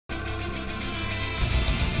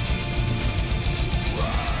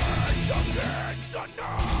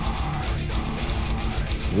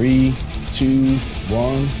3, 2,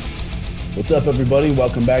 1. What's up, everybody?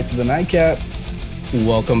 Welcome back to the Nightcap.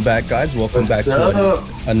 Welcome back, guys. Welcome back to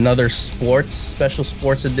another special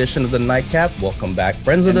sports edition of the Nightcap. Welcome back,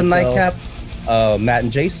 friends of the Nightcap. Matt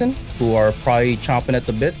and Jason, who are probably chomping at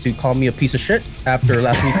the bit to call me a piece of shit after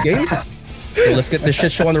last week's games. So let's get this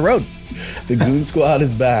shit show on the road. The Goon Squad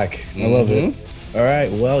is back. I love it. All right.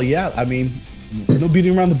 Well, yeah, I mean, no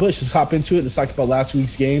beating around the bush. Let's hop into it. Let's talk about last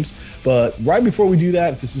week's games. But right before we do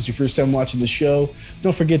that, if this is your first time watching the show,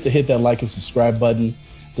 don't forget to hit that like and subscribe button.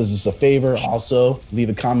 Does us a favor. Also, leave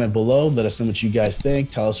a comment below. Let us know what you guys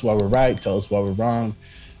think. Tell us why we're right. Tell us why we're wrong.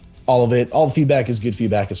 All of it. All the feedback is good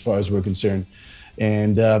feedback as far as we're concerned.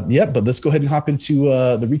 And but let's go ahead and hop into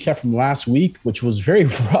the recap from last week, which was very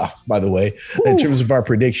rough, by the way, in terms of our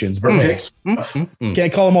predictions. But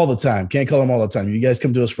can't call them all the time. You guys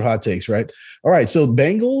come to us for hot takes, right? All right. So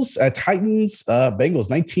Bengals at Titans, Bengals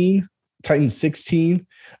 19, Titans 16.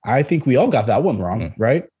 I think we all got that one wrong,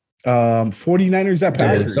 right? 49ers at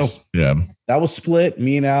Packers. Yeah. That was split.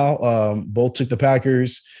 Me and Al both took the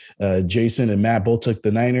Packers. Jason and Matt both took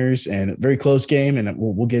the Niners, and a very close game. And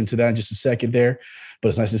we'll get into that in just a second there. But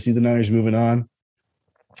it's nice to see the Niners moving on.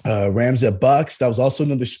 Rams at Bucks. That was also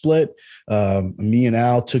another split. Me and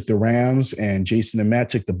Al took the Rams, and Jason and Matt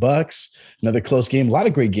took the Bucks. Another close game. A lot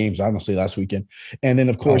of great games, honestly, last weekend. And then,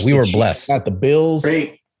 of course, we were blessed at the Bills.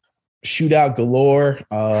 Great. Shootout galore.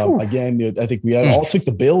 Again, I think we all took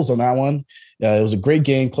the Bills on that one. It was a great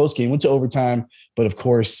game, close game, went to overtime. But of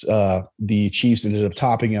course, the Chiefs ended up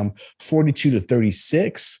topping them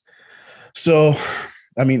 42-36. So,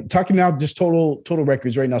 I mean, talking now just total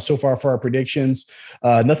records right now so far for our predictions.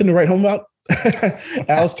 Nothing to write home about.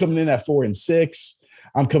 Al's coming in at 4-6.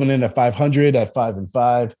 I'm coming in at 500 at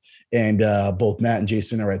 5-5, and both Matt and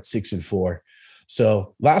Jason are at 6-4.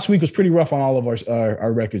 So last week was pretty rough on all of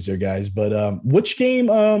our records there, guys. But which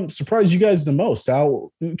game surprised you guys the most?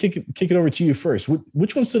 I'll kick it over to you first.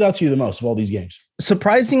 Which one stood out to you the most of all these games?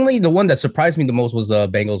 Surprisingly, the one that surprised me the most was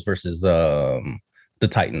Bengals versus the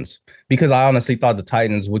Titans, because I honestly thought the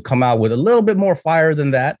Titans would come out with a little bit more fire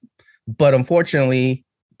than that. But unfortunately,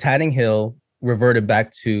 Tannehill reverted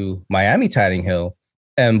back to Miami Tannehill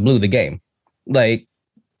and blew the game. Like,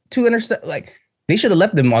 they should have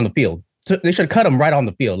left them on the field. They should cut him right on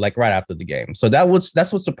the field, like right after the game. So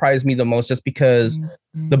that's what surprised me the most, just because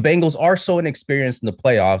the Bengals are so inexperienced in the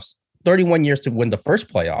playoffs. 31 years to win the first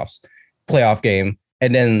playoff game,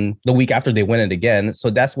 and then the week after they win it again.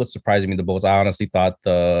 So that's what surprised me the most. I honestly thought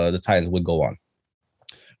the Titans would go on.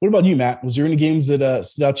 What about you, Matt? Was there any games that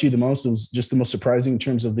stood out to you the most? It was just the most surprising in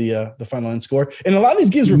terms of the final end score. And a lot of these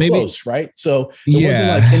games were close, right? So it wasn't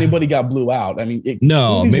like anybody got blew out. I mean,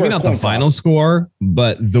 maybe not the final score,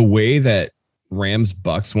 but the way that Rams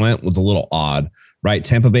Bucks went was a little odd, right?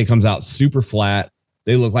 Tampa Bay comes out super flat.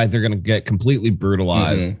 They look like they're going to get completely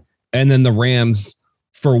brutalized. And then the Rams,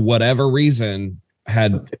 for whatever reason,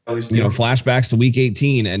 had flashbacks to week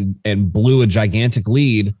 18 and blew a gigantic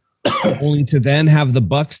lead. Only to then have the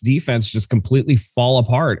Bucks defense just completely fall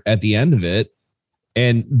apart at the end of it.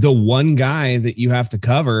 And the one guy that you have to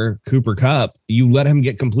cover, Cooper Kupp, you let him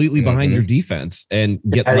get completely behind your defense and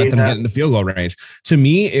let them get into field goal range. To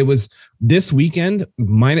me, it was this weekend.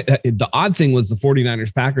 The odd thing was the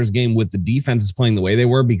 49ers Packers game with the defenses playing the way they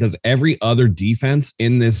were, because every other defense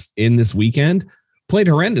in this weekend played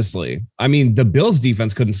horrendously. I mean, the Bills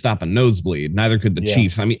defense couldn't stop a nosebleed. Neither could the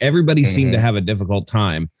Chiefs. I mean, everybody seemed to have a difficult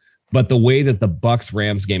time. But the way that the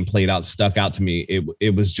Bucks-Rams game played out stuck out to me.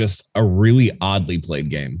 It was just a really oddly played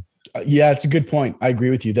game. Yeah, it's a good point. I agree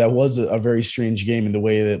with you. That was a very strange game in the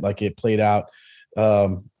way that it played out.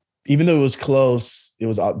 Even though it was close, it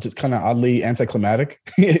was just kind of oddly anticlimactic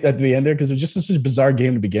at the end there, because it was just such a bizarre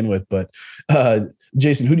game to begin with. But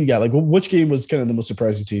Jason, who do you got? Like, which game was kind of the most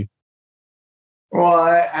surprising to you?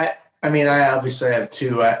 Well, I mean, I obviously have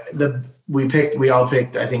two. I think we all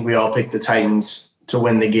picked the Titans to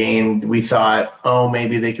win the game. We thought,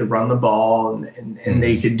 maybe they could run the ball and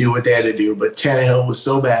they could do what they had to do. But Tannehill was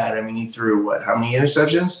so bad. I mean, he threw how many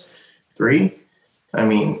interceptions? 3? I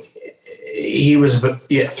mean, he was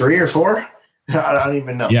 3 or 4. I don't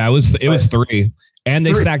even know. Yeah, it was 3. And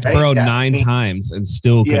they sacked Burrow 9 times and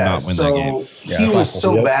still could not win that game. He was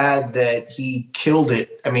so bad that he killed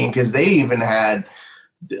it. I mean, because they even had,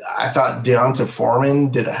 I thought Deonta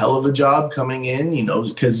Foreman did a hell of a job coming in,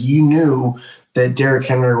 because you knew that Derrick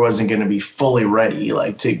Henry wasn't going to be fully ready,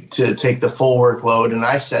 like to take the full workload. And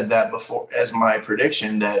I said that before as my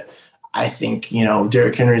prediction, that I think,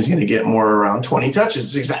 Derrick Henry is going to get more around 20 touches.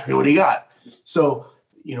 It's exactly what he got. So,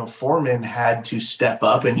 Foreman had to step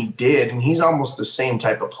up, and he did. And he's almost the same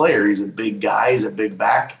type of player. He's a big guy. He's a big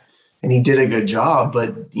back. and he did a good job.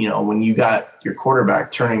 But, when you got your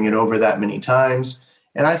quarterback turning it over that many times,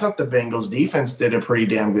 and I thought the Bengals defense did a pretty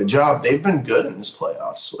damn good job. They've been good in this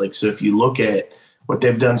playoffs. So if you look at what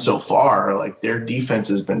they've done so far, their defense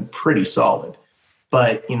has been pretty solid.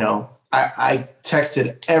 But, I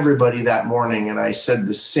texted everybody that morning and I said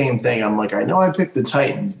the same thing. I'm like, I know I picked the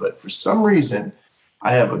Titans, but for some reason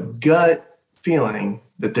I have a gut feeling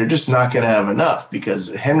that they're just not going to have enough,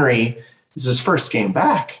 because Henry is his first game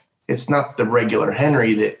back. It's not the regular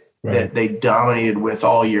Henry that they dominated with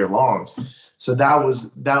all year long. So that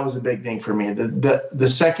was a big thing for me. The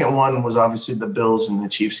second one was obviously the Bills and the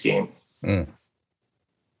Chiefs game.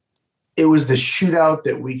 It was the shootout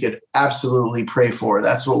that we could absolutely pray for.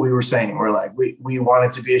 That's what we were saying. We're like, we want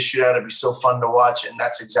it to be a shootout. It'd be so fun to watch. And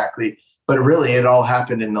that's exactly, but really it all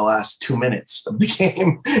happened in the last 2 minutes of the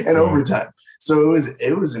game and overtime. So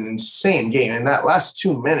it was an insane game. In that last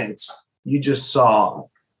 2 minutes, you just saw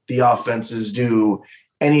the offenses do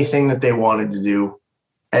anything that they wanted to do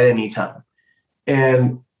at any time.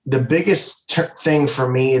 And the biggest thing for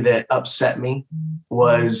me that upset me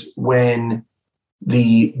was when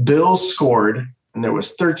the Bills scored and there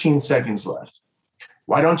was 13 seconds left.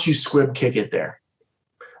 Why don't you squib kick it there?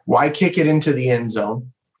 Why kick it into the end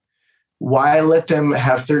zone? Why let them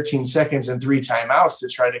have 13 seconds and 3 timeouts to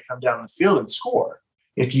try to come down the field and score?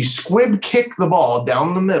 If you squib kick the ball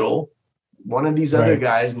down the middle, one of these other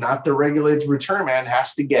guys, not the regular return man,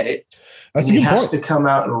 has to get it. He has to come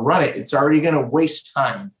out and run it. It's already going to waste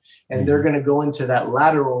time. And they're going to go into that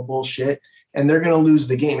lateral bullshit and they're going to lose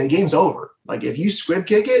the game. The game's over. If you squib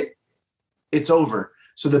kick it, it's over.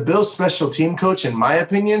 So the Bills special team coach, in my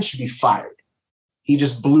opinion, should be fired. He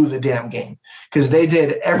just blew the damn game because they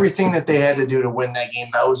did everything that they had to do to win that game.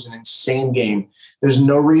 That was an insane game. There's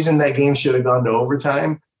no reason that game should have gone to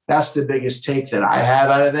overtime. That's the biggest take that I have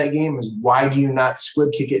out of that game is, why do you not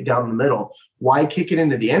squib kick it down the middle? Why kick it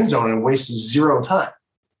into the end zone and waste 0 time?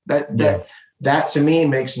 That to me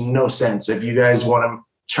makes no sense. If you guys want to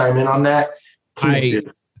chime in on that, please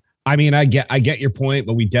do. I mean, I get your point,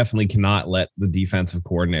 but we definitely cannot let the defensive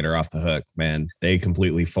coordinator off the hook, man. They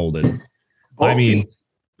completely folded. Both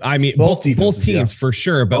teams for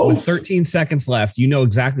sure. But with 13 seconds left, you know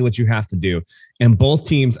exactly what you have to do. And both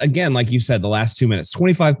teams, again, like you said, the last 2 minutes,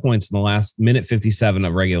 25 points in the last minute 57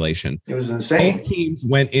 of regulation. It was insane. Both teams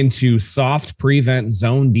went into soft prevent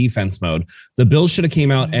zone defense mode. The Bills should have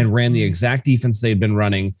came out and ran the exact defense they'd been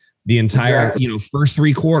running the entire, first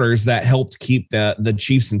 3 quarters that helped keep the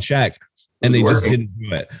Chiefs in check. And they just didn't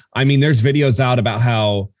do it. I mean, there's videos out about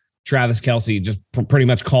how Travis Kelce just pretty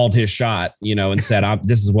much called his shot, and said,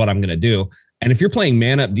 this is what I'm going to do. And if you're playing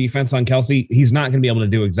man-up defense on Kelce, he's not going to be able to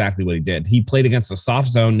do exactly what he did. He played against a soft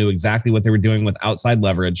zone, knew exactly what they were doing with outside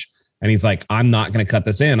leverage. And he's like, I'm not going to cut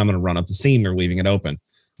this in. I'm going to run up the seam. They're leaving it open.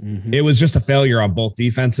 It was just a failure on both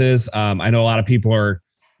defenses. I know a lot of people are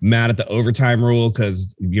mad at the overtime rule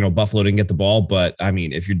because, Buffalo didn't get the ball. But, I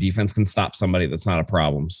mean, if your defense can stop somebody, that's not a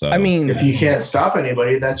problem. So, I mean, if you can't stop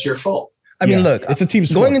anybody, that's your fault. I mean, look, it's a team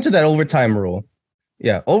sport. Going into that overtime rule.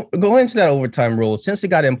 Yeah. Going into that overtime rule, since it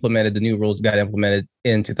got implemented, the new rules got implemented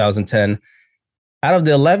in 2010. Out of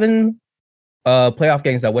the 11 playoff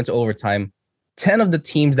games that went to overtime, 10 of the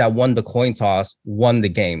teams that won the coin toss won the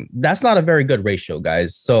game. That's not a very good ratio,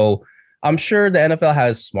 guys. So I'm sure the NFL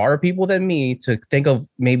has smarter people than me to think of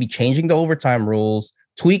maybe changing the overtime rules,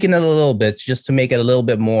 tweaking it a little bit just to make it a little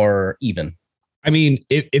bit more even. I mean,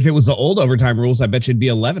 if it was the old overtime rules, I bet you'd be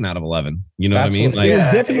 11 out of 11. You know Absolutely. what I mean? It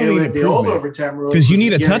was definitely the old overtime rules because you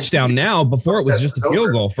need a touchdown now. Before it was just a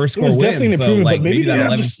field goal. First score it was wins. definitely an improvement, but maybe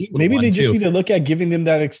they just too. need to look at giving them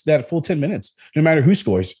that full 10 minutes, no matter who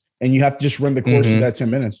scores. And you have to just run the course of that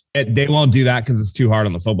 10 minutes. They won't do that because it's too hard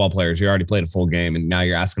on the football players. You already played a full game, and now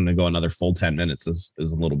you're asking them to go another full 10 minutes is a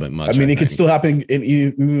little bit much. I mean, it could still happen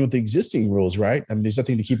even with the existing rules, right? I mean, there's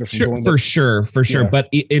nothing to keep it from going. For sure. Yeah. But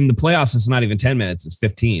in the playoffs, it's not even 10 minutes. It's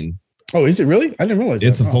 15. Oh, is it really? I didn't realize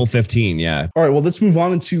it's a full 15, yeah. All right, well, let's move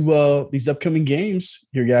on into these upcoming games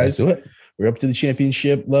here, guys. Let's do it. We're up to the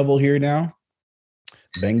championship level here now.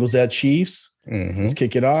 Bengals at Chiefs. Let's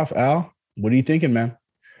kick it off. Al, what are you thinking, man?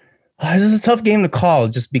 This is a tough game to call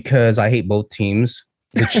just because I hate both teams.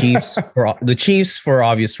 The Chiefs for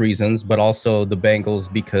obvious reasons, but also the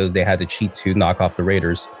Bengals because they had to cheat to knock off the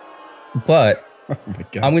Raiders. But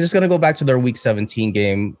I'm just going to go back to their Week 17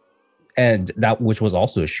 game, and that which was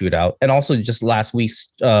also a shootout, and also just last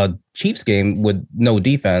week's Chiefs game with no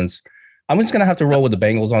defense. I'm just going to have to roll with the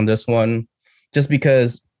Bengals on this one, just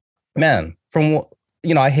because, man,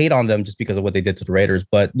 I hate on them just because of what they did to the Raiders,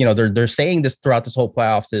 but they're saying this throughout this whole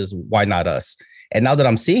playoffs is why not us? And now that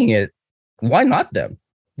I'm seeing it, why not them?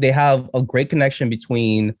 They have a great connection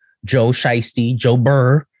between Joe Shiesty, Joe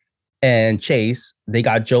Burr, and Chase. They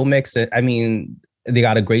got Joe Mixon. I mean, they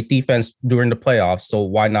got a great defense during the playoffs, so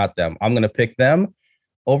why not them? I'm going to pick them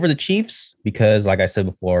over the Chiefs because, like I said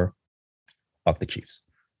before, fuck the Chiefs.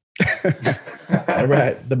 All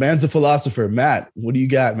right. The man's a philosopher. Matt, what do you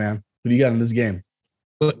got, man? What do you got in this game?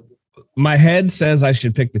 My head says I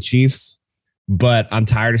should pick the Chiefs, but I'm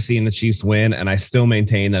tired of seeing the Chiefs win, and I still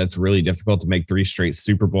maintain that it's really difficult to make 3 straight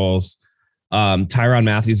Super Bowls. Tyrann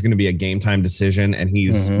Mathieu is going to be a game time decision, and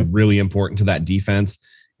he's really important to that defense.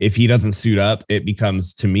 If he doesn't suit up, it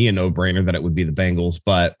becomes, to me, a no-brainer that it would be the Bengals,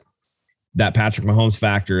 but that Patrick Mahomes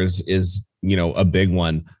factor is a big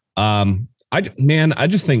one. I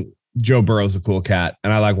just think Joe Burrow is a cool cat,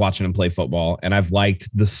 and I like watching him play football, and I've liked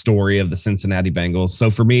the story of the Cincinnati Bengals. So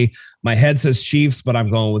for me, my head says Chiefs, but I'm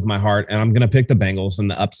going with my heart, and I'm going to pick the Bengals in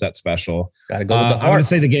the upset special. Got to go with the heart. I'm going to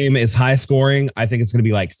say the game is high scoring. I think it's going to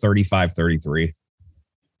be like 35-33.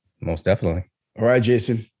 Most definitely. All right,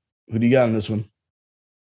 Jason, who do you got in this one?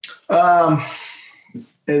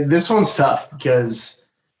 This one's tough because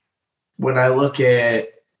when I look at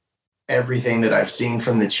everything that I've seen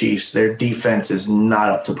from the Chiefs, their defense is not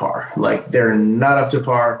up to par. Like, they're not up to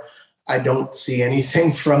par. I don't see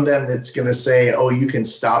anything from them that's going to say, oh, you can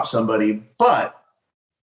stop somebody. But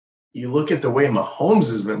you look at the way Mahomes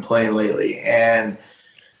has been playing lately, and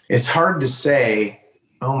it's hard to say,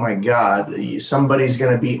 oh my God, somebody's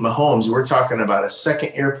going to beat Mahomes. We're talking about a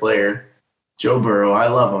second-year player, Joe Burrow. I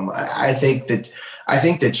love him. I think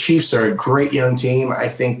the Chiefs are a great young team. I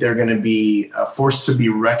think they're going to be a force to be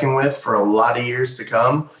reckoned with for a lot of years to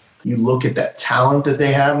come. You look at that talent that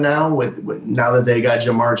they have now with now that they got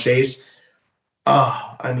Jamar Chase.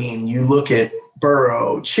 You look at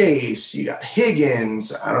Burrow, Chase, you got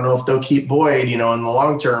Higgins. I don't know if they'll keep Boyd, in the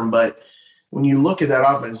long term, but when you look at that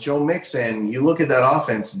offense, Joe Mixon, you look at that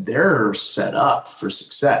offense, they're set up for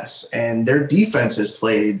success, and their defense has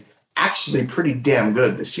played actually pretty damn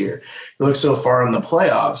good this year. You look so far in the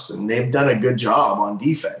playoffs, and they've done a good job on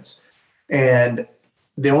defense. And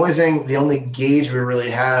the only gauge we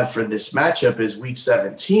really have for this matchup is week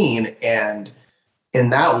 17. And in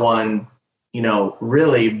that one,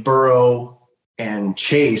 really Burrow and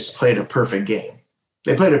Chase played a perfect game.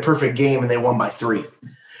 They played a perfect game and they won by 3.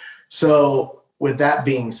 So with that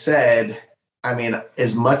being said,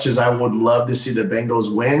 as much as I would love to see the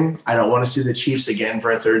Bengals win, I don't want to see the Chiefs again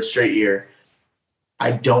for a 3rd straight year.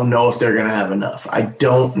 I don't know if they're going to have enough. I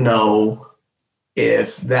don't know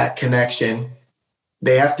if that connection,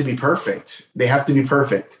 they have to be perfect. They have to be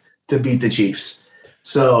perfect to beat the Chiefs.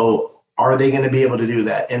 So are they going to be able to do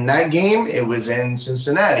that? In that game, it was in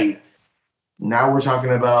Cincinnati. Now we're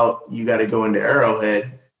talking about you got to go into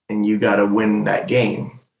Arrowhead and you got to win that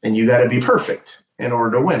game, and you got to be perfect in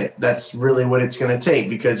order to win it. That's really what it's going to take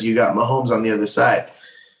because you got Mahomes on the other side.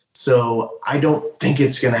 So I don't think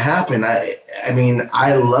it's going to happen. I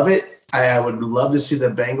love it. I would love to see the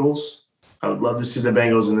Bengals. I would love to see the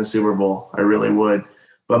Bengals in the Super Bowl. I really would.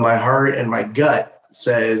 But my heart and my gut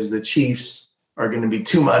says the Chiefs are going to be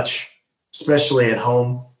too much, especially at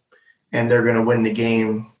home, and they're going to win the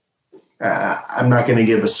game. I'm not going to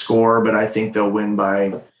give a score, but I think they'll win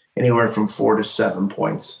by anywhere from 4 to 7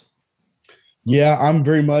 points. Yeah, I'm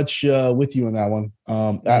very much with you on that one.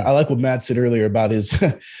 I like what Matt said earlier about his,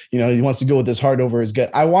 he wants to go with his heart over his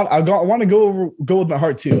gut. I want to go with my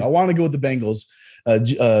heart too. I want to go with the Bengals.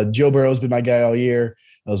 Joe Burrow's been my guy all year.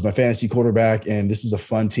 That was my fantasy quarterback, and this is a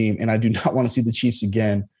fun team. And I do not want to see the Chiefs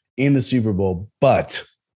again in the Super Bowl. But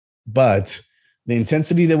the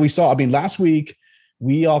intensity that we saw, last week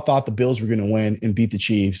we all thought the Bills were going to win and beat the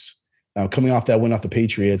Chiefs. Coming off that win off the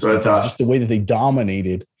Patriots, just the way that they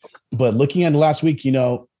dominated. But looking at last week, you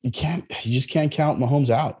just can't count Mahomes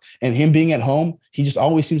out. And him being at home, he just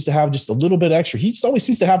always seems to have just a little bit extra. He just always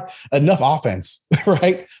seems to have enough offense,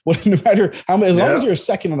 right? No matter how many, as long as there's a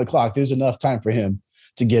second on the clock, there's enough time for him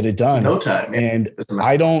to get it done. No time. And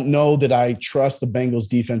I don't know that I trust the Bengals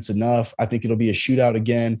defense enough. I think it'll be a shootout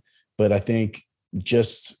again, but I think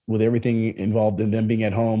just with everything involved in them being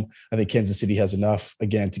at home, I think Kansas City has enough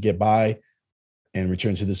again to get by and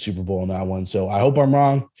return to the Super Bowl on that one. So I hope I'm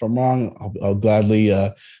wrong. If I'm wrong, I'll gladly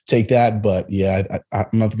take that. But yeah,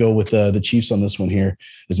 I'm going to go with the Chiefs on this one here,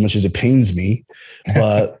 as much as it pains me.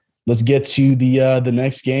 But let's get to the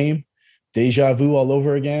next game. Deja vu all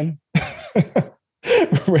over again.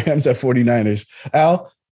 Rams at 49ers.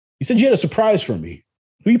 Al, you said you had a surprise for me.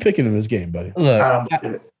 Who are you picking in this game, buddy? Look,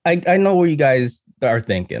 I know where you guys are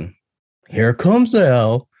thinking. Here comes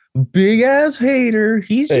Al. Big ass hater.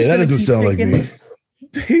 That doesn't sound like me.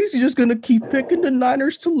 He's just gonna keep picking the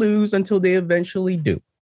Niners to lose until they eventually do.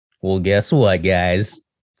 Well, guess what, guys?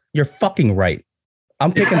 You're fucking right.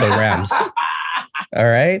 I'm picking the Rams. All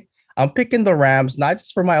right. I'm picking the Rams, not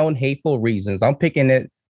just for my own hateful reasons. I'm picking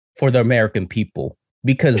it for the American people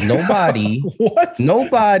because nobody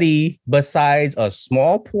besides a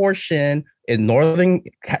small portion in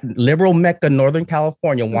liberal Mecca, Northern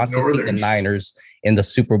California wants to see the Niners in the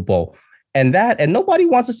Super Bowl. And nobody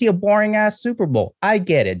wants to see a boring ass Super Bowl. I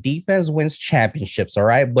get it. Defense wins championships. All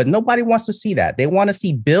right. But nobody wants to see that. They want to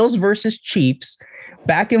see Bills versus Chiefs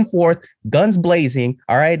back and forth, guns blazing.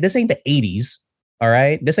 All right. This ain't the 80s. All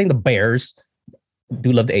right. This ain't the Bears.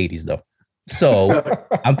 Do love the 80s though. So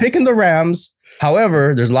I'm picking the Rams.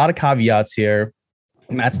 However, there's a lot of caveats here.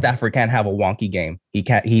 Matt Stafford can't have a wonky game.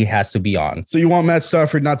 He has to be on. So you want Matt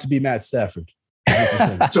Stafford not to be Matt Stafford?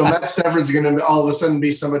 So Matt Stafford's going to all of a sudden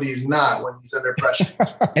be somebody he's not when he's under pressure.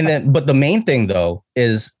 But the main thing though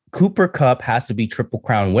is Cooper Kupp has to be Triple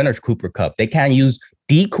Crown winner Cooper Kupp. They can't use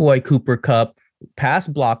decoy Cooper Kupp, pass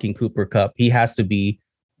blocking Cooper Kupp. He has to be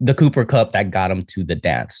the Cooper Kupp that got him to the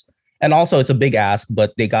dance. And also it's a big ask,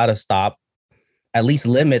 but they got to at least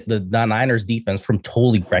limit the Niners defense from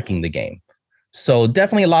totally wrecking the game. So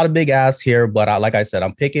definitely a lot of big asks here. But like I said,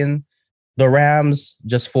 I'm picking the Rams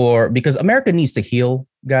because America needs to heal,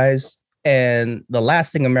 guys. And the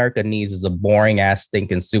last thing America needs is a boring ass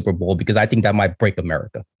stinking Super Bowl because I think that might break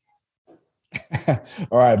America.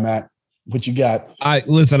 All right, Matt, what you got?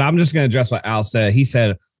 Listen, I'm just going to address what Al said. He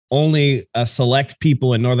said only a select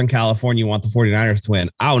people in Northern California want the 49ers to win.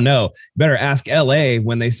 I don't know. Better ask LA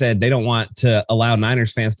when they said they don't want to allow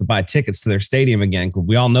Niners fans to buy tickets to their stadium again. Because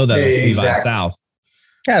we all know that it's Levi South.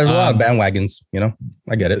 Yeah, there's a lot of bandwagons,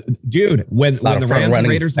 I get it. Dude, when the Rams and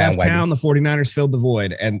Raiders left town, the 49ers filled the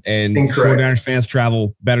void and 49ers fans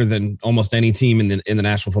travel better than almost any team in the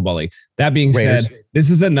National Football League. That being said,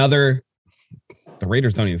 this is the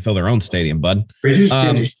Raiders don't even fill their own stadium, bud.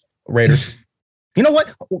 Raiders. You know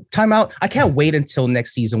what? Timeout. I can't wait until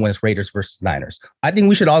next season when it's Raiders versus Niners. I think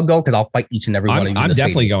we should all go because I'll fight each and every one of you. I'm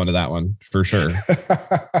definitely going to that one for sure.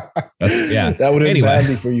 That would end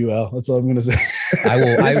badly for you, Al. That's all I'm going to say.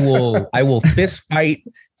 I will fist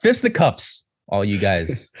the cups, all you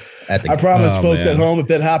guys. I promise, folks at home, if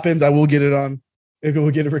that happens, I will get it on.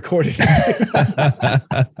 We'll get it recorded.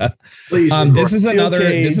 Please. This is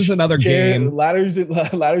another game. Ladders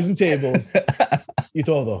and tables. You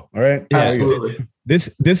todo, all right? Yeah, absolutely.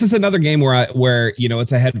 This is another game where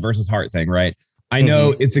it's a head versus heart thing, right? I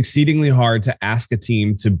know it's exceedingly hard to ask a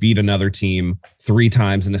team to beat another team 3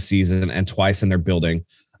 times in a season and twice in their building.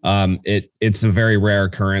 It's a very rare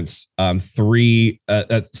occurrence.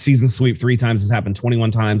 Season sweep 3 times has happened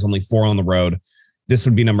 21 times, only 4 on the road. This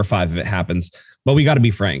would be number 5 if it happens. But we got to be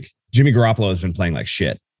frank. Jimmy Garoppolo has been playing like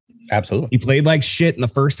shit. Absolutely. He played like shit in the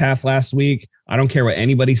first half last week. I don't care what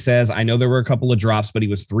anybody says. I know there were a couple of drops, but he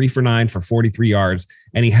was 3 for 9 for 43 yards.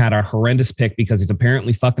 And he had a horrendous pick because he's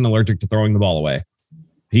apparently fucking allergic to throwing the ball away.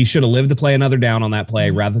 He should have lived to play another down on that play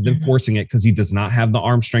rather than forcing it because he does not have the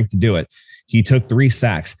arm strength to do it. He took 3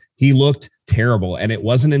 sacks. He looked terrible. And it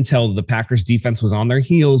wasn't until the Packers defense was on their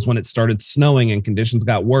heels when it started snowing and conditions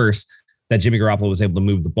got worse that Jimmy Garoppolo was able to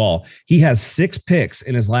move the ball. He has 6 picks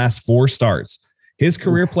in his last 4 starts. His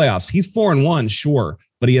career playoffs, he's 4-1, sure,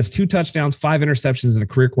 but he has 2 touchdowns, 5 interceptions, and a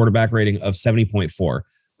career quarterback rating of 70.4.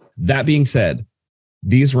 That being said,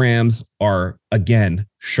 these Rams are, again,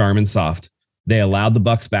 Charmin soft. They allowed the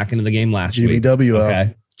Bucs back into the game last week. Jimmy W.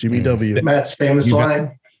 Okay. Jimmy W. Matt's famous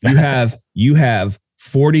line. You have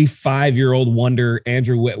 45-year-old wonder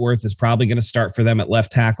Andrew Whitworth is probably going to start for them at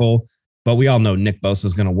left tackle. But we all know Nick Bosa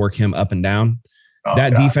is going to work him up and down.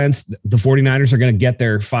 Defense, the 49ers are going to get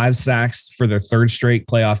their 5 sacks for their 3rd straight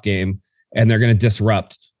playoff game, and they're going to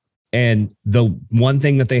disrupt. And the one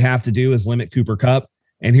thing that they have to do is limit Cooper Kupp.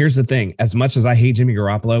 And here's the thing. As much as I hate Jimmy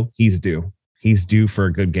Garoppolo, he's due. He's due for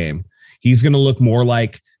a good game. He's going to look more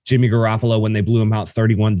like Jimmy Garoppolo when they blew him out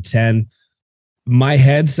 31-10. My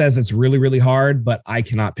head says it's really, really hard, but I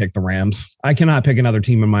cannot pick the Rams. I cannot pick another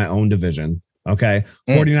team in my own division. Okay.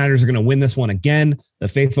 49ers are going to win this one again. The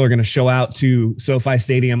faithful are going to show out to SoFi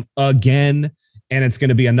Stadium again. And it's going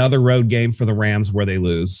to be another road game for the Rams where they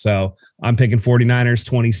lose. So I'm picking 49ers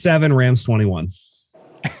 27, Rams 21.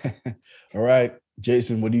 All right.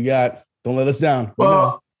 Jason, what do you got? Don't let us down.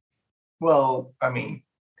 Well, I mean,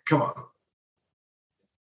 come on.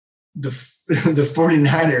 The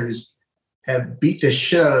 49ers have beat the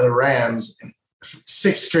shit out of the Rams in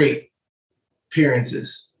 6 straight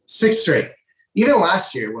appearances. 6 straight. Even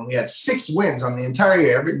last year, when we had 6 wins on the entire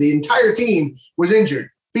year, the entire team was injured,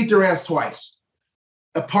 beat the Rams twice.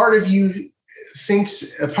 A part of me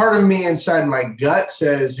inside my gut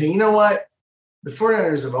says, hey, you know what? The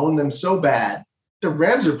 49ers have owned them so bad. The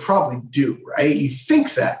Rams are probably due, right? You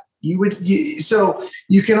think that. So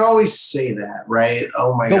you can always say that, right?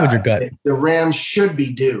 Oh my God. Go with your gut. The Rams should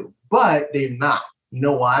be due, but they're not. You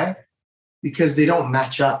know why? Because they don't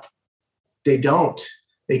match up. They don't.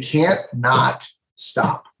 They can't not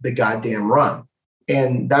stop the goddamn run.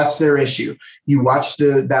 And that's their issue. You watch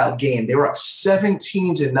that game. They were up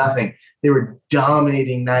 17-0. They were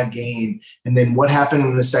dominating that game. And then what happened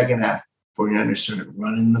in the second half? 49ers started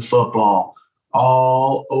running the football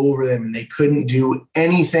all over them, and they couldn't do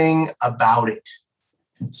anything about it.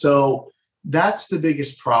 So that's the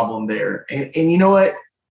biggest problem there. And you know what?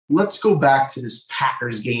 Let's go back to this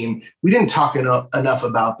Packers game. We didn't talk enough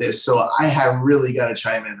about this, so I have really got to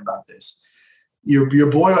chime in about this. Your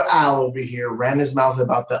boy Al over here ran his mouth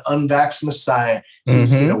about the unvaxxed Messiah. So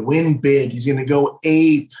he's going to win big. He's going to go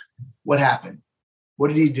ape. What happened? What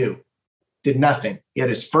did he do? Did nothing. He had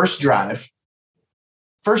his first drive.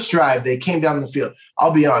 First drive, they came down the field.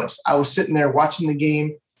 I'll be honest. I was sitting there watching the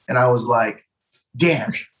game, and I was like,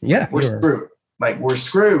 damn, we're screwed. Like, we're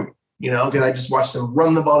screwed, because I just watched them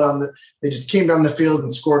run the ball down they just came down the field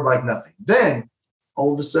and scored like nothing. Then,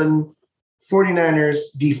 all of a sudden,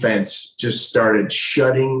 49ers defense just started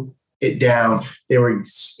shutting it down. They were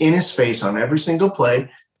in his face on every single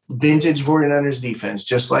play. Vintage 49ers defense,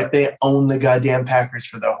 just like they own the goddamn Packers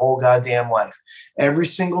for their whole goddamn life. Every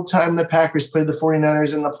single time the Packers play the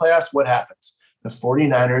 49ers in the playoffs, what happens? The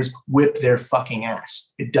 49ers whip their fucking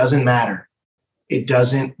ass. It doesn't matter. It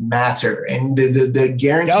doesn't matter. And the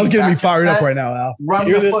guarantee. Al's getting me fired up right now, Al.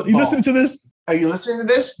 Run the football. You listening to this? Are you listening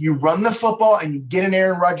to this? You run the football and you get in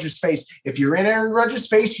Aaron Rodgers' face. If you're in Aaron Rodgers'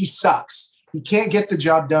 face, he sucks. He can't get the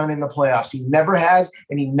job done in the playoffs. He never has,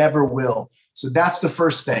 and he never will. So that's the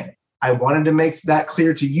first thing. I wanted to make that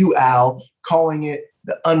clear to you, Al, calling it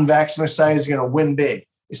the unvaxxed Messiah is going to win big.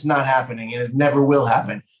 It's not happening, and it never will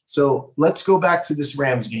happen. So let's go back to this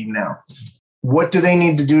Rams game now. What do they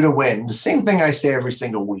need to do to win? The same thing I say every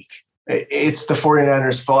single week. It's the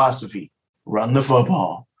 49ers philosophy. Run the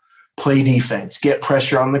football, play defense, get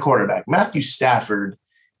pressure on the quarterback. Matthew Stafford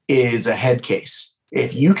is a head case.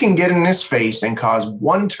 If you can get in his face and cause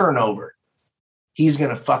one turnover, he's going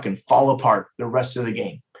to fucking fall apart the rest of the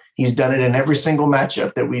game. He's done it in every single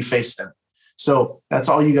matchup that we faced them. So that's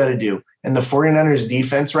all you got to do. And the 49ers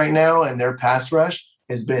defense right now and their pass rush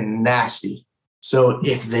has been nasty. So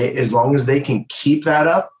as long as they can keep that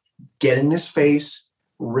up, get in his face,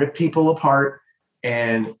 rip people apart,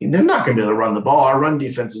 and they're not going to be able to run the ball. Our run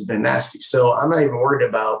defense has been nasty. So I'm not even worried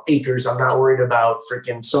about Akers. I'm not worried about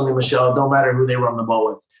freaking Sony Michel. Don't matter who they run the ball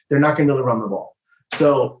with. They're not going to be able to run the ball.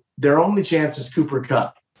 So their only chance is Cooper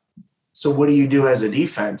Kupp. So what do you do as a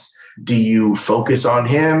defense? Do you focus on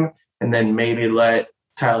him and then maybe let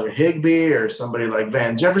Tyler Higbee or somebody like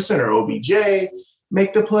Van Jefferson or OBJ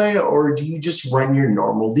make the play? Or do you just run your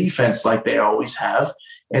normal defense like they always have?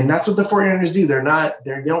 And that's what the 49ers do.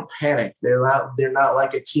 They don't panic. They're not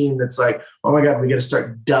like a team that's like, oh my God, we got to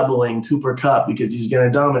start doubling Cooper Kupp because he's going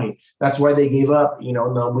to dominate. That's why they gave up, in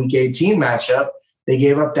the week 18 matchup, they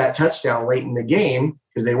gave up that touchdown late in the game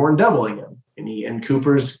because they weren't doubling him. And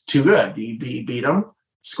Cooper's too good. He beat him,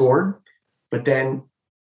 scored. But then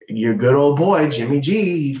your good old boy, Jimmy G,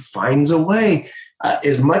 he finds a way.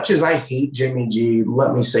 As much as I hate Jimmy G,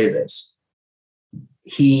 let me say this.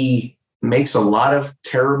 He makes a lot of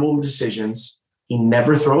terrible decisions. He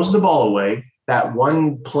never throws the ball away. That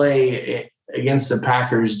one play against the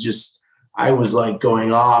Packers, I was like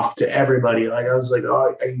going off to everybody. Like I was like,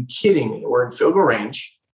 oh, are you kidding me? We're in field goal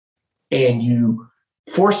range and you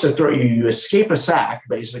force a throw, you escape a sack,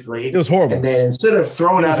 basically. It was horrible. And then instead of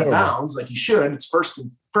throwing out of bounds, like you should, it's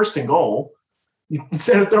first and goal.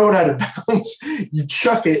 Instead of throwing out of bounds, you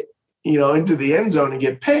chuck it, into the end zone and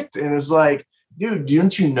get picked. And it's like, dude,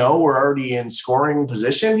 don't you know we're already in scoring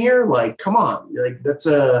position here? Like, come on. Like that's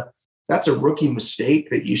a rookie mistake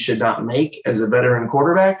that you should not make as a veteran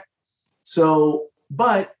quarterback. So,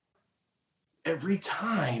 but every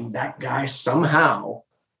time that guy somehow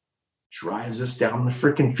drives us down the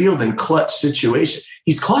freaking field in clutch situation.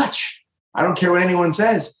 He's clutch. I don't care what anyone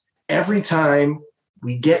says. Every time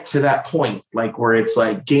we get to that point, like where it's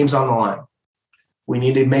like game's on the line, we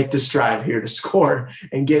need to make this drive here to score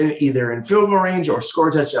and get it either in field goal range or score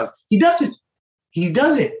a touchdown. He does it. He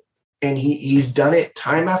does it. And he's done it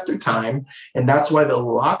time after time. And that's why the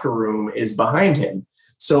locker room is behind him.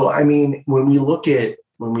 So, I mean, when we look at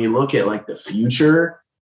like the future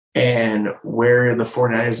and where the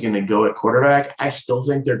 49ers is going to go at quarterback, I still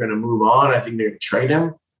think they're going to move on. I think they're going to trade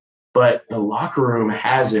him. But the locker room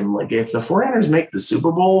has him. Like, if the 49ers make the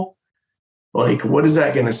Super Bowl, like, what is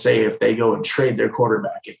that going to say if they go and trade their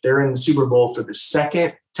quarterback? If they're in the Super Bowl for the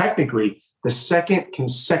second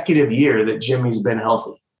consecutive year that Jimmy's been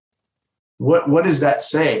healthy. what does that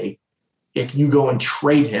say if you go and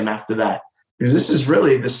trade him after that? Because this is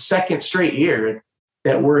really the second straight year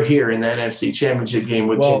that we're here in the NFC Championship game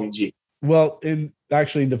with Jimmy G. Well, in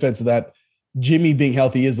defense of that, Jimmy being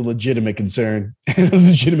healthy is a legitimate concern and a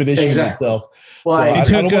legitimate issue in itself. Well,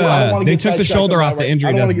 so they took the shoulder off the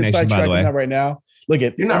injury designation, by the way. Right now. Look,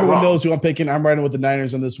 everyone knows who I'm picking. I'm riding with the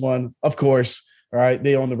Niners on this one. Of course. All right.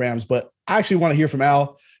 They own the Rams, but I actually want to hear from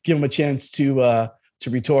Al, give him a chance to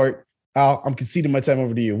retort. Al, I'm conceding my time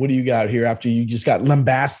over to you. What do you got here after you just got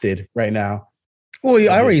lambasted right now? Well,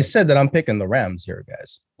 I already said that I'm picking the Rams here,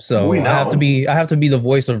 guys. So I have to be the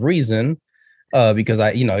voice of reason, because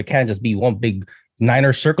it can't just be one big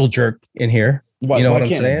Niner circle jerk in here. You know what I'm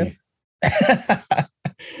saying?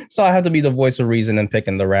 So I have to be the voice of reason and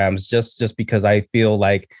picking the Rams just because I feel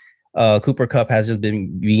like Cooper Kupp has just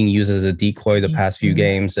been being used as a decoy the past few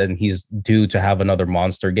games, and he's due to have another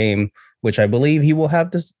monster game, which I believe he will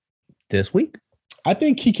have this week. I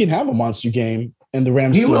think he can have a monster game, and the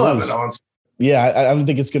Rams will have a monster. Yeah, I don't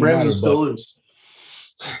think it's going to matter. Rams will still lose.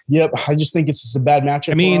 Yep, I just think it's just a bad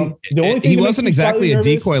matchup. I mean, the only thing he wasn't exactly a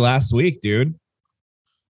decoy last week, dude.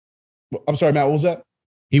 I'm sorry, Matt. What was that?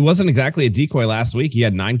 He wasn't exactly a decoy last week. He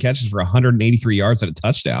had 9 catches for 183 yards and a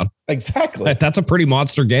touchdown. Exactly. That's a pretty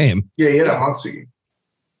monster game. Yeah, he had a monster game.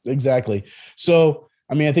 Exactly. So,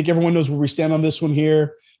 I mean, I think everyone knows where we stand on this one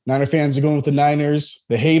here. Niner fans are going with the Niners.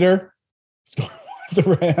 The hater is going with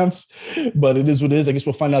the Rams. But it is what it is. I guess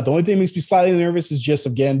we'll find out. The only thing that makes me slightly nervous is just,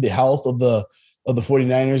 again, the health of the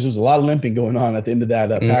 49ers. There's a lot of limping going on at the end of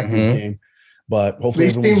that Packers game. But hopefully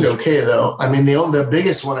they seemed okay, though. I mean, the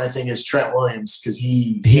biggest one I think is Trent Williams, because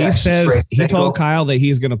he says he told Kyle that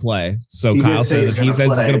he's going to play. So Kyle says if he says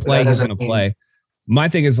he's going to play, he's going to play. My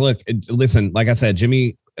thing is, listen, like I said,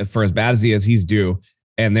 Jimmy, for as bad as he is, he's due.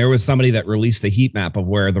 And there was somebody that released a heat map of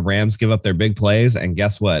where the Rams give up their big plays. And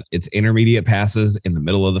guess what? It's intermediate passes in the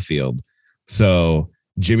middle of the field. So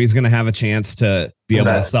Jimmy's going to have a chance to be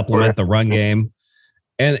able to supplement the run game.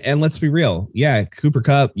 And let's be real. Yeah, Cooper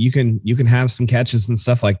Kupp, you can have some catches and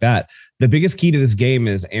stuff like that. The biggest key to this game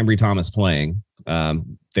is Ambry Thomas playing.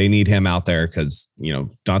 They need him out there because,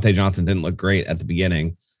 Dante Johnson didn't look great at the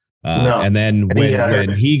beginning. And then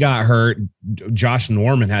when he got hurt, Josh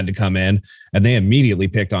Norman had to come in, and they immediately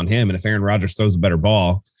picked on him. And if Aaron Rodgers throws a better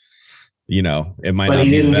ball, it might not be the best. But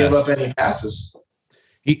he didn't give up any passes.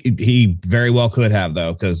 He very well could have,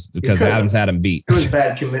 though, because Adams had him beat. It was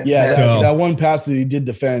bad commitment. Yeah, that one pass that he did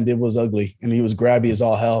defend, it was ugly, and he was grabby as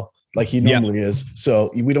all hell, like he normally is.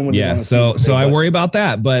 So we don't want to. So I worry about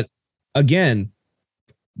that. But again,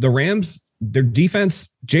 the Rams, their defense,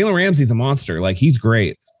 Jalen Ramsey's a monster. Like, he's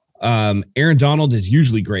great. Aaron Donald is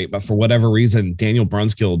usually great, but for whatever reason, Daniel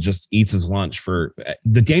Brunskill just eats his lunch for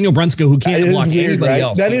the Daniel Brunskill who can't block anybody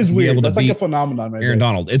else. That is weird. That's like a phenomenon, right? Aaron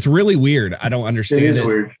Donald. It's really weird. I don't understand. It is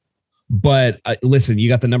weird. But listen, you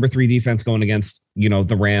got the number 3 defense going against,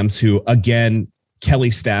 the Rams, who again,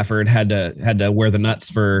 Kelly Stafford had to wear the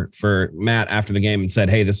nuts for Matt after the game and said,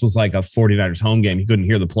 hey, this was like a 49ers home game. He couldn't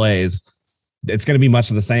hear the plays. It's going to be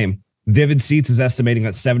much of the same. Vivid Seats is estimating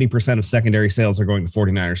that 70% of secondary sales are going to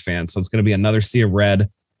 49ers fans. So it's going to be another sea of red.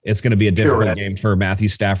 It's going to be a difficult game for Matthew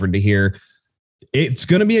Stafford to hear. It's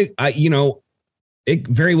going to be, it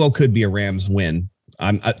very well could be a Rams win.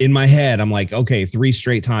 I'm in my head. I'm like, okay, 3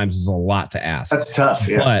 straight times is a lot to ask. That's tough.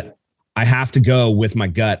 Yeah. But I have to go with my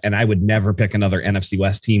gut, and I would never pick another NFC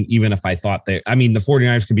West team, even if I thought the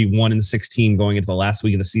 49ers could be 1-16 going into the last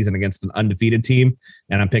week of the season against an undefeated team.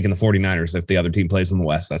 And I'm picking the 49ers if the other team plays in the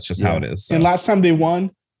West. That's just how it is. So. And last time they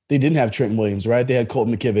won, they didn't have Trent Williams, right? They had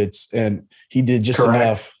Colton McKivitz, and he did just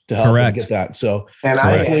enough to help them get that. So, and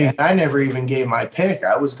I never even gave my pick.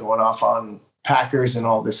 I was going off on Packers and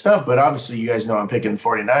all this stuff, but obviously you guys know I'm picking the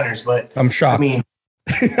 49ers, but I'm shocked. I mean,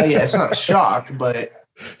 it's not a shock, but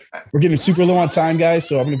we're getting super low on time, guys.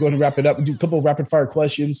 So I'm going to go ahead and wrap it up and do a couple of rapid fire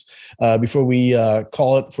questions before we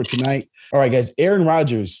call it for tonight. All right, guys. Aaron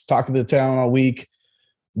Rodgers, talk of the town all week.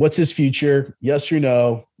 What's his future? Yes or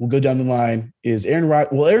no? We'll go down the line.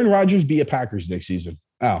 Will Aaron Rodgers be a Packers next season?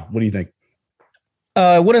 Al, what do you think?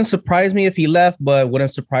 It wouldn't surprise me if he left, but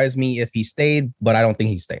wouldn't surprise me if he stayed, but I don't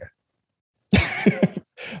think he's staying.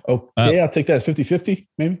 Okay, I'll take that as 50-50,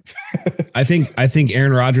 maybe. I think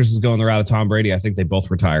Aaron Rodgers is going the route of Tom Brady. I think they both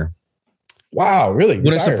retire. Wow, really?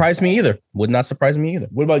 Wouldn't surprise me either. Would not surprise me either.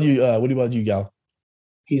 What about you, Gal?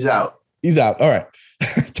 He's out. He's out. All right.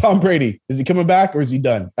 Tom Brady, is he coming back or is he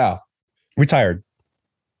done? Al? Retired.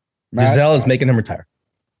 Matt? Giselle is making him retire.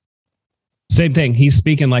 Same thing. He's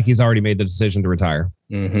speaking like he's already made the decision to retire.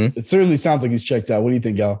 Mm-hmm. It certainly sounds like he's checked out. What do you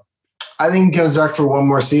think, Gal? I think he comes back for one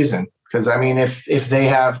more season. Because I mean, if they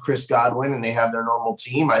have Chris Godwin and they have their normal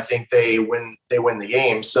team, I think they win the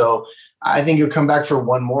game. So I think he'll come back for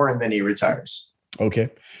one more and then he retires. Okay.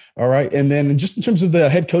 All right. And then just in terms of the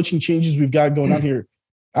head coaching changes we've got going on here,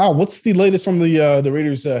 Al, what's the latest on the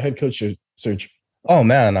Raiders head coach search? Oh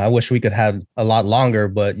man, I wish we could have a lot longer,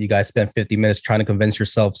 but you guys spent 50 minutes trying to convince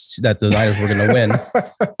yourselves that the Niners were going to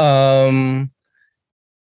win.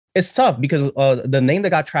 It's tough because the name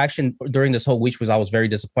that got traction during this whole week I was very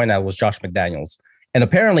disappointed at was Josh McDaniels. And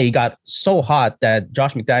apparently he got so hot that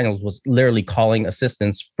Josh McDaniels was literally calling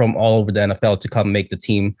assistants from all over the NFL to come make the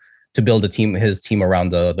team, to build his team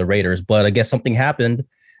around the Raiders. But I guess something happened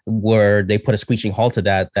where they put a screeching halt to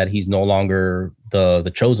that he's no longer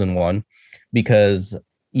the chosen one. Because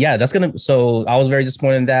so I was very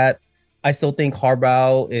disappointed in that. I still think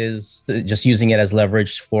Harbaugh is just using it as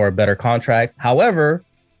leverage for a better contract. However,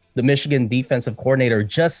 the Michigan defensive coordinator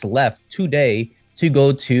just left today to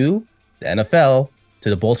go to the NFL, to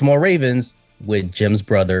the Baltimore Ravens with Jim's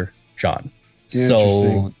brother, John.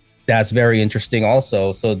 So that's very interesting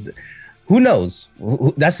also. So who knows?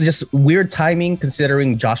 That's just weird timing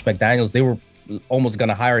considering Josh McDaniels. They were almost going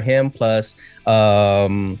to hire him, plus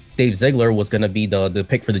Dave Ziegler was going to be the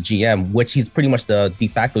pick for the GM, which he's pretty much the de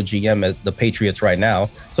facto GM at the Patriots right now.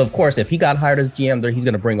 So of course, if he got hired as GM there, he's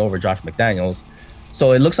going to bring over Josh McDaniels.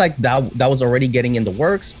 So it looks like that was already getting in the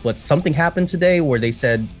works, but something happened today where they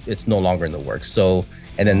said it's no longer in the works. So,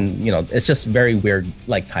 and then, it's just very weird,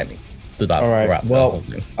 like timing. All right. Well,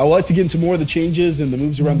 I would like to get into more of the changes and the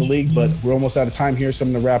moves around the league, but we're almost out of time here, so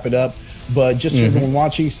I'm going to wrap it up. But just for everyone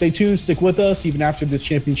watching, stay tuned, stick with us even after this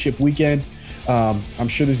championship weekend. I'm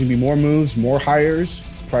sure there's going to be more moves, more hires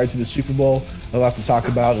prior to the Super Bowl. A lot to talk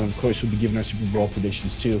about, and of course, we'll be giving our Super Bowl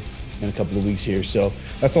predictions too in a couple of weeks here. So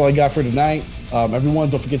that's all I got for tonight.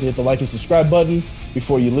 Everyone, don't forget to hit the like and subscribe button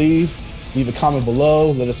before you leave. Leave a comment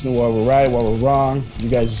below. Let us know why we're right, why we're wrong, you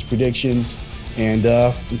guys' predictions. And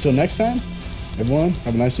until next time, everyone,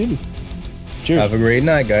 have a nice evening. Cheers. Have a great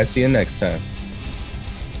night, guys. See you next time.